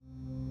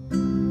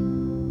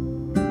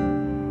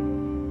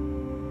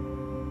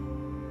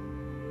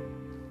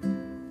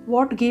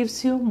What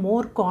gives you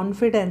more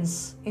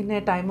confidence in a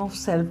time of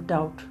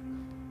self-doubt?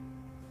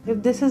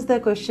 If this is the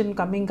question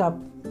coming up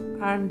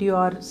and you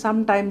are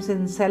sometimes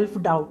in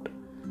self-doubt,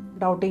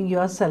 doubting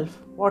yourself,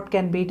 what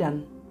can be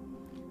done?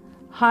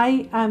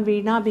 Hi, I'm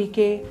Veena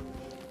BK.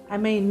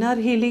 I'm an inner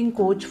healing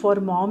coach for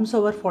moms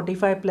over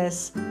 45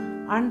 plus,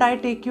 and I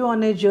take you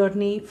on a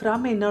journey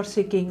from inner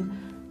seeking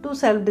to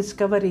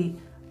self-discovery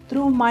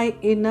through my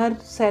inner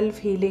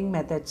self-healing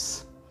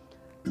methods.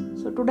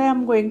 So today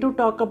I'm going to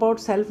talk about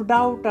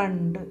self-doubt,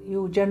 and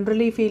you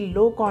generally feel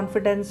low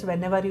confidence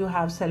whenever you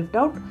have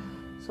self-doubt.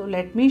 So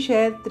let me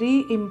share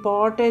three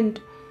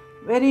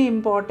very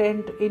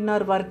important inner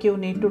work you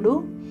need to do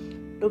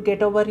to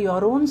get over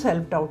your own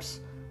self-doubts.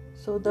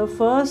 So the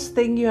first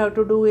thing you have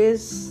to do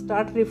is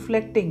start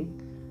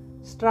reflecting.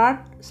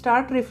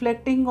 Start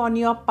reflecting on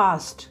your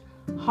past,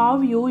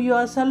 how you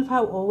yourself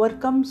have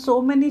overcome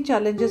so many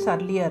challenges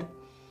earlier.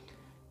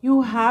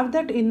 You have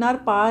that inner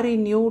power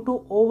in you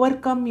to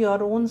overcome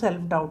your own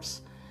self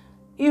doubts.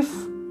 If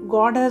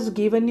God has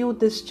given you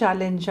this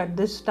challenge at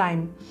this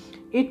time,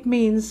 it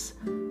means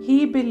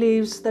He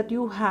believes that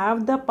you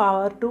have the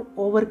power to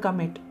overcome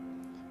it.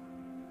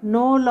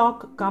 No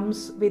lock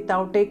comes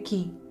without a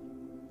key.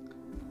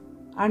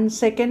 And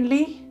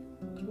secondly,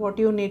 what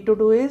you need to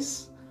do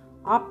is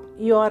up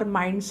your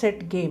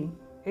mindset game.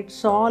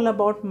 It's all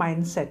about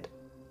mindset.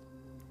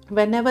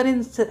 Whenever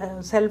in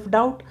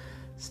self-doubt,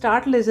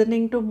 start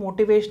listening to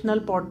motivational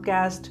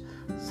podcast,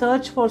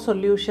 search for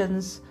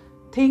solutions,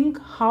 think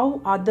how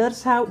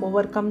others have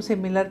overcome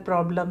similar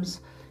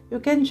problems. You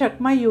can check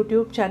my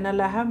YouTube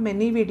channel. I have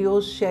many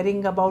videos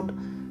sharing about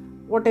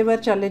whatever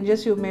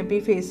challenges you may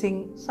be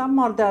facing. Some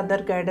or the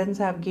other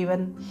guidance I have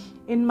given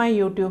in my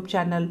YouTube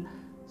channel.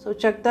 So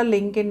check the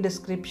link in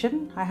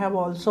description. I have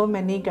also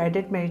many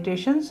guided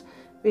meditations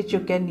which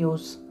you can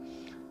use.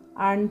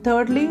 And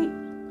thirdly,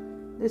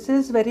 this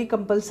is very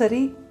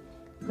compulsory.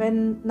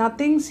 When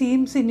nothing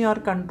seems in your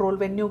control,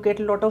 when you get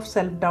a lot of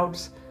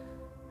self-doubts,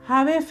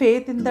 have a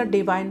faith in the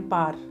divine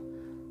power.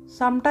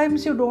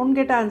 Sometimes you don't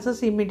get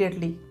answers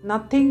immediately.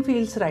 Nothing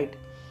feels right.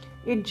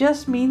 It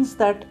just means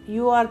that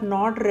you are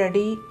not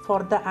ready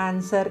for the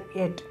answer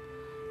yet.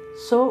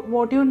 So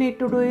what you need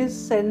to do is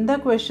send the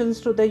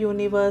questions to the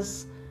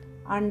universe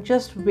and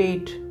just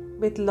wait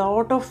with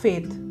lot of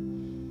faith.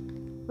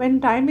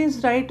 When time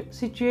is right,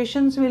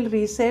 situations will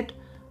reset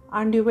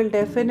and you will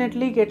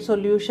definitely get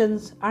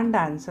solutions and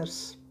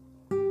answers.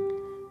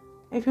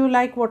 If you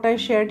like what I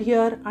shared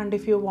here and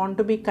if you want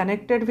to be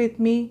connected with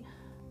me,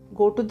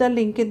 go to the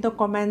link in the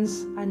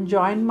comments and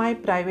join my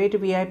private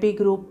VIP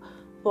group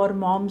for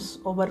moms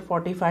over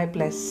 45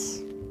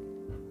 plus.